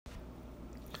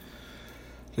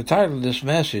The title of this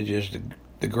message is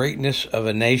The Greatness of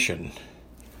a Nation.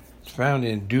 It's found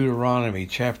in Deuteronomy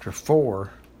chapter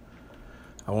 4.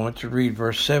 I want to read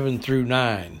verse 7 through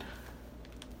 9.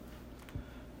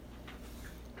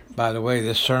 By the way,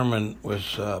 this sermon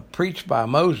was preached by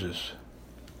Moses.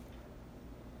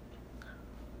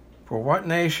 For what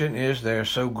nation is there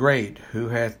so great, who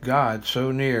hath God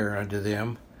so near unto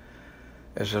them,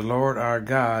 as the Lord our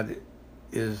God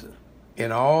is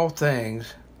in all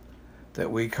things that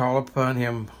we call upon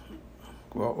him,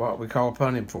 what we call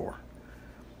upon him for?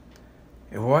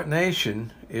 And what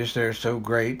nation is there so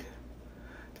great,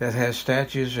 that has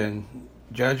statutes and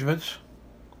judgments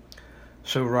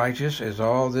so righteous as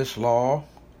all this law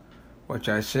which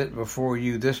I set before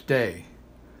you this day?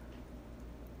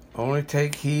 Only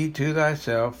take heed to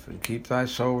thyself, and keep thy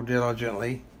soul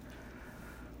diligently,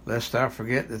 lest thou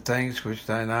forget the things which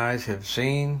thine eyes have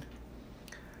seen,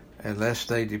 and lest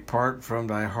they depart from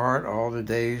thy heart all the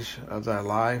days of thy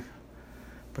life,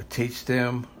 but teach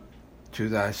them to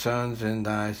thy sons and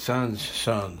thy sons'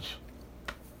 sons.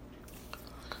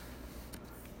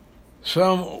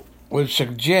 Some would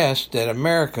suggest that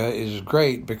America is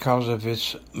great because of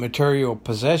its material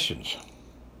possessions.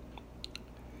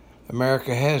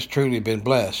 America has truly been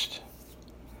blessed.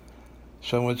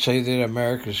 Some would say that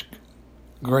America is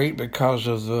great because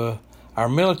of our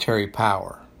military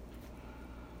power.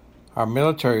 Our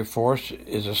military force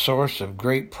is a source of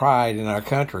great pride in our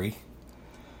country,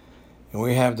 and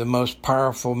we have the most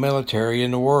powerful military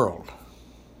in the world.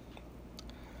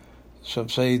 Some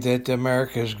say that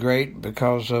America is great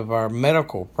because of our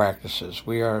medical practices.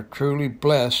 We are truly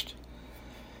blessed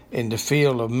in the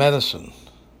field of medicine.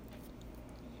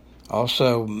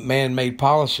 Also, man-made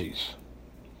policies.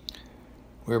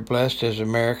 We're blessed as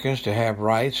Americans to have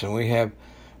rights, and we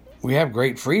have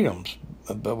great freedoms,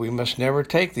 but we must never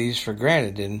take these for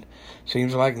granted. And it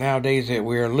seems like nowadays that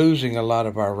we are losing a lot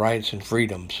of our rights and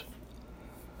freedoms.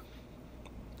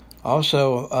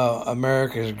 Also,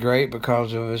 America is great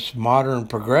because of its modern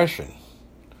progression.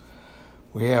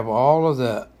 We have all of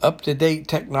the up-to-date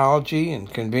technology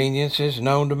and conveniences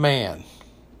known to man.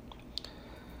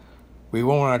 We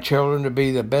want our children to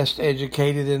be the best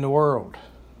educated in the world.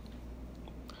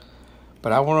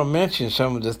 But I want to mention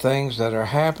some of the things that are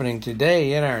happening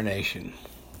today in our nation.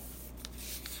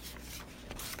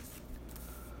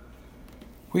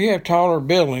 We have taller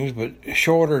buildings but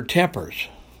shorter tempers,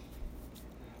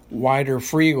 wider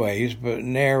freeways but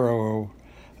narrow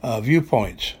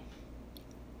viewpoints.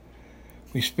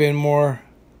 We spend more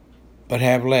but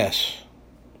have less.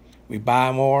 We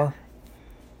buy more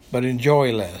but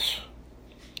enjoy less.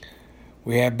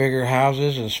 We have bigger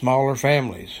houses and smaller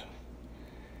families.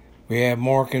 We have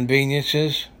more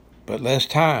conveniences, but less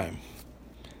time.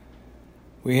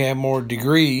 We have more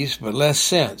degrees, but less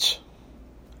sense.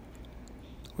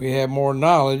 We have more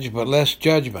knowledge, but less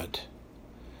judgment.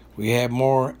 We have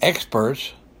more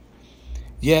experts,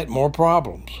 yet more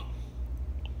problems.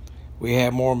 We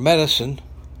have more medicine,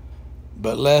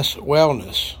 but less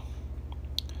wellness.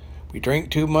 We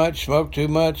drink too much, smoke too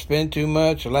much, spend too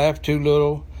much, laugh too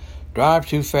little, drive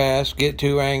too fast, get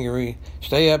too angry,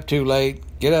 stay up too late,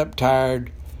 get up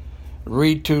tired,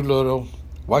 read too little,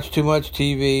 watch too much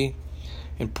TV,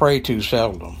 and pray too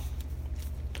seldom.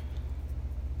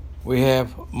 We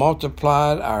have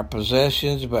multiplied our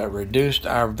possessions but reduced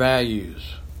our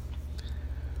values.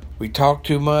 We talk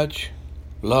too much,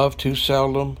 love too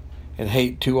seldom, and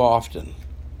hate too often.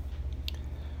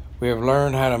 We have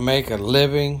learned how to make a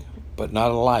living but not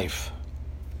a life.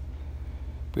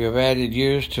 We have added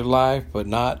years to life but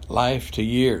not life to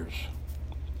years.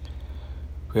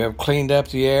 We have cleaned up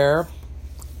the air,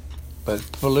 but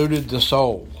polluted the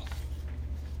soul.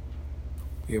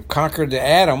 We have conquered the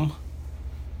atom,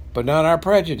 but not our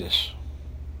prejudice.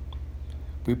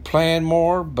 We plan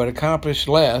more, but accomplish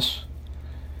less,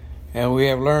 and we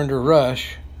have learned to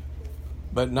rush,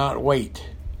 but not wait.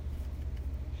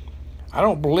 I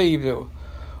don't believe that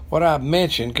what I've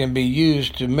mentioned can be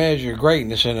used to measure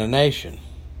greatness in a nation.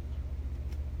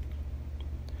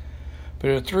 But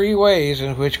there are three ways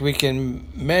in which we can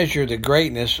measure the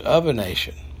greatness of a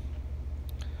nation.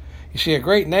 You see, a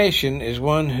great nation is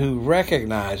one who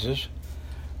recognizes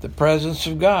the presence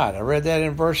of God. I read that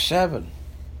in verse 7.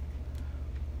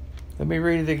 Let me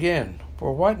read it again.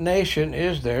 For what nation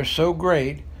is there so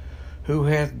great, who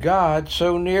hath God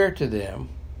so near to them,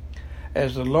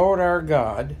 as the Lord our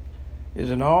God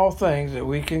is in all things that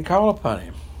we can call upon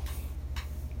him?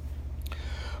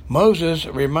 Moses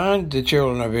reminded the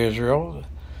children of Israel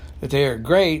that they are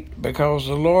great because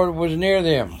the Lord was near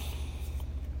them.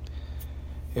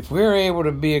 If we're able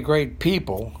to be a great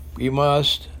people, we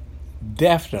must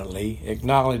definitely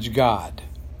acknowledge God.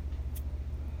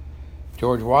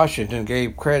 George Washington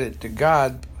gave credit to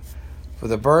God for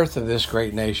the birth of this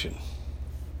great nation.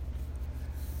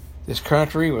 This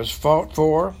country was fought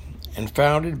for and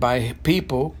founded by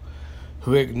people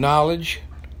who acknowledged,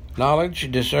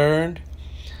 discerned,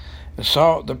 and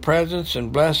sought the presence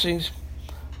and blessings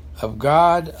of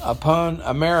God upon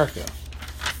America.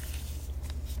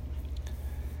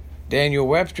 Daniel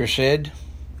Webster said,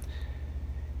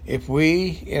 "If we,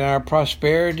 in our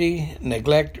prosperity,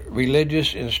 neglect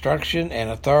religious instruction and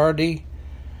authority,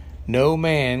 no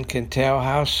man can tell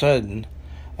how sudden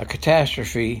a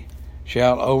catastrophe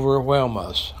shall overwhelm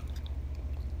us."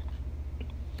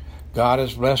 God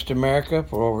has blessed America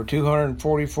for over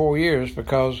 244 years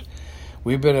because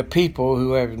we've been a people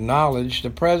who have acknowledged the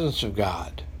presence of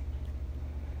God.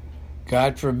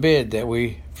 God forbid that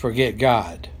we forget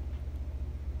God.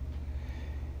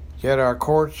 Yet our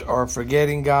courts are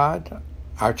forgetting God.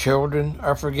 Our children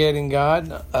are forgetting God.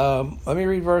 Let me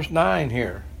read verse 9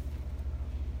 here,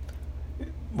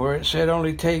 where it said,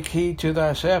 "Only take heed to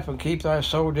thyself and keep thy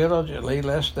soul diligently,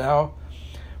 lest thou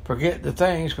forget the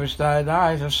things which thine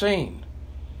eyes have seen,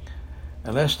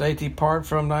 and lest they depart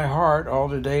from thy heart all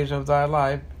the days of thy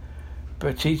life,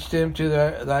 but teach them to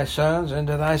thy sons and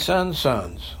to thy sons'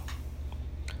 sons."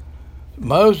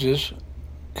 Moses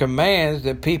commands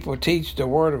that people teach the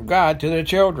Word of God to their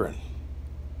children.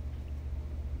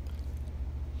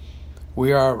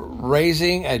 We are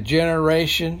raising a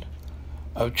generation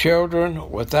of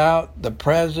children without the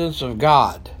presence of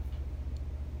God.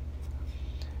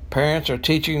 Parents are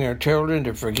teaching their children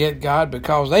to forget God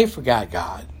because they forgot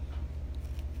God.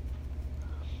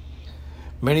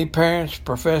 Many parents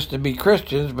profess to be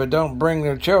Christians but don't bring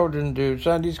their children to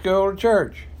Sunday school or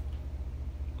church.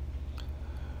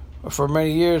 For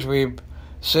many years we've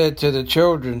said to the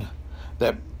children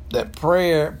that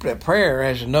prayer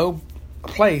has no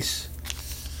place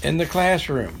in the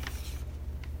classroom.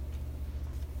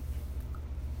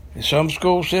 In some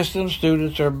school systems,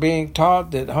 students are being taught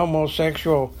that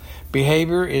homosexual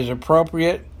behavior is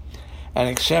appropriate and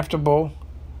acceptable,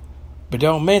 but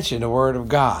don't mention the Word of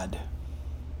God.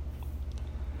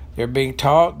 They're being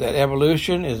taught that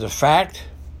evolution is a fact,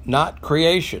 not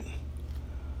creation.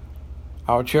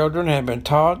 Our children have been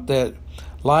taught that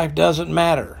life doesn't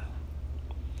matter,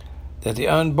 that the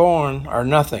unborn are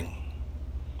nothing.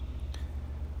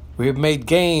 We have made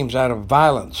games out of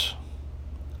violence,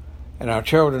 and our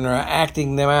children are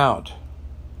acting them out.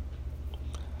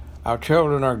 Our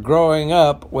children are growing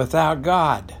up without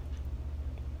God.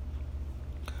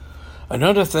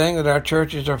 Another thing that our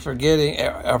churches are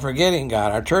forgetting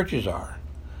God. Our churches are.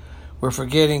 We're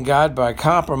forgetting God by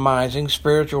compromising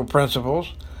spiritual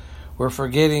principles. We're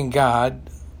forgetting God,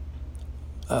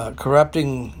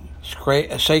 corrupting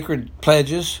sacred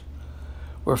pledges.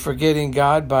 We're forgetting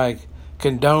God by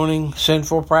condoning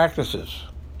sinful practices.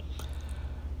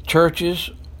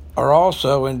 Churches are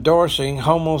also endorsing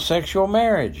homosexual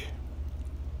marriage.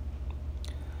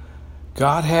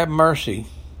 God have mercy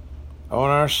on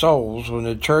our souls when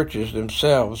the churches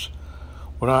themselves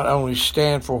will not only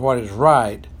stand for what is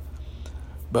right,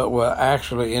 but will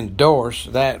actually endorse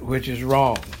that which is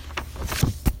wrong.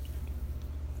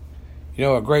 You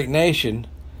know, a great nation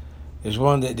is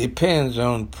one that depends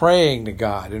on praying to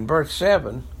God. In verse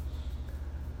 7,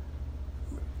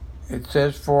 it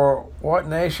says, "For what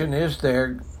nation is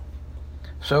there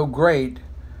so great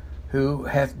who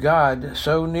hath God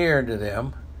so near to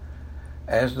them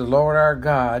as the Lord our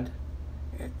God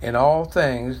in all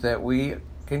things that we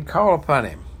can call upon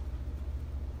him?"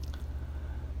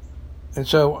 And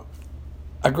so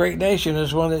a great nation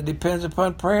is one that depends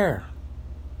upon prayer,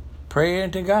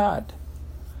 praying to God.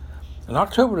 On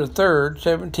October the 3rd,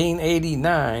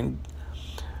 1789,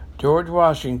 George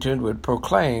Washington would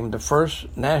proclaim the first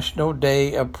National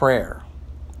Day of Prayer.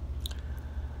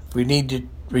 We need to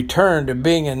return to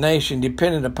being a nation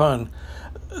dependent upon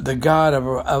the God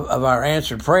of our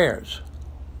answered prayers.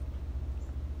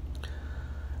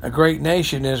 A great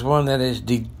nation is one that is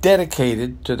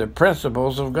dedicated to the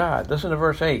principles of God. Listen to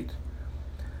verse 8.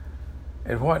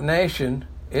 "And what nation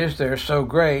is there so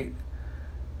great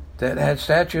that had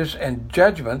statutes and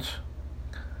judgments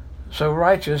so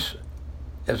righteous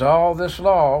as all this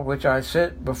law which I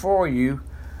set before you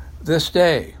this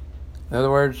day?" In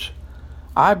other words,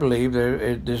 I believe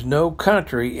there's no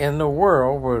country in the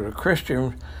world where the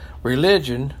Christian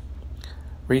religion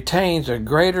retains a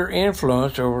greater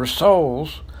influence over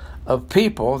souls of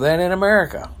people than in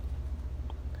America.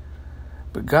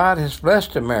 But God has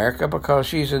blessed America because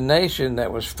she's a nation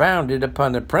that was founded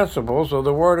upon the principles of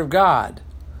the Word of God.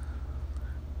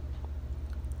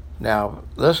 Now,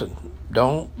 listen,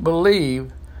 don't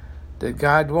believe that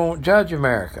God won't judge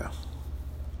America.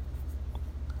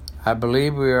 I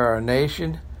believe we are a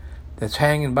nation that's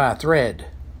hanging by a thread.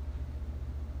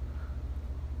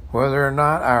 Whether or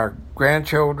not our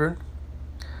grandchildren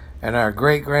and our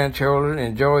great-grandchildren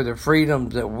enjoy the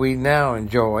freedoms that we now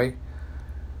enjoy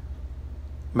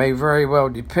may very well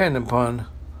depend upon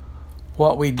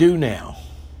what we do now.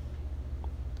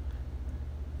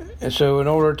 And so in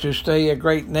order to stay a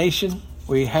great nation,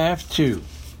 we have to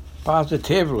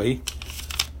positively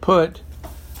put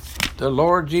the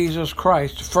Lord Jesus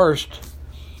Christ first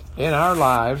in our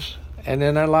lives and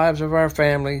in our lives of our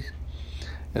families,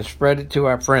 and spread it to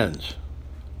our friends.